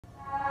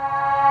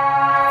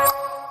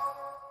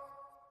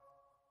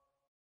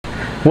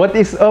What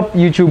is up,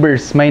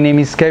 YouTubers? My name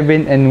is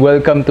Kevin and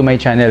welcome to my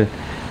channel.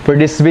 For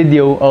this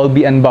video, I'll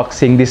be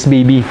unboxing this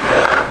baby.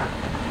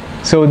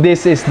 So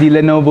this is the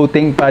Lenovo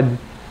Thinkpad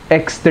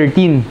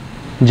X13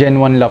 Gen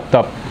 1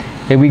 laptop.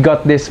 And we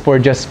got this for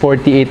just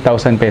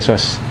 48,000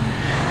 pesos.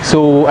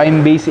 So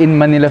I'm based in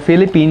Manila,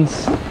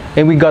 Philippines,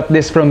 and we got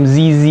this from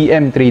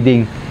ZZM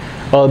Trading.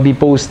 I'll be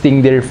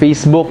posting their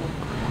Facebook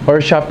or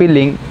Shopee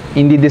link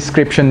in the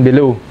description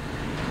below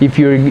if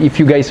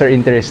you guys are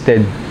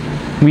interested.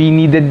 We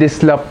needed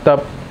this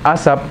laptop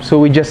ASAP, so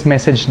we just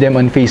messaged them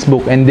on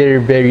Facebook and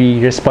they're very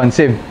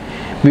responsive.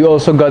 We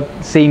also got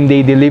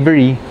same-day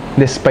delivery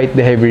despite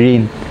the heavy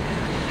rain.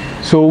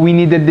 So we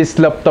needed this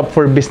laptop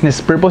for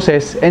business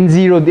purposes and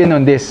zeroed in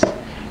on this.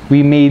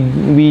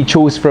 We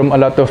chose from a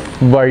lot of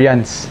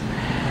variants.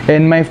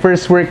 And my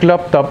first work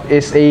laptop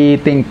is a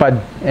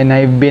ThinkPad and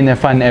I've been a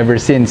fan ever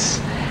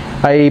since.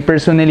 I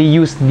personally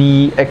use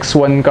the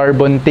X1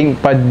 Carbon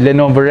ThinkPad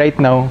Lenovo right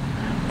now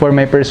for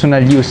my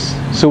personal use.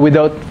 So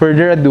without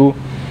further ado,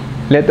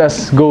 let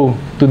us go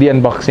to the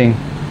unboxing.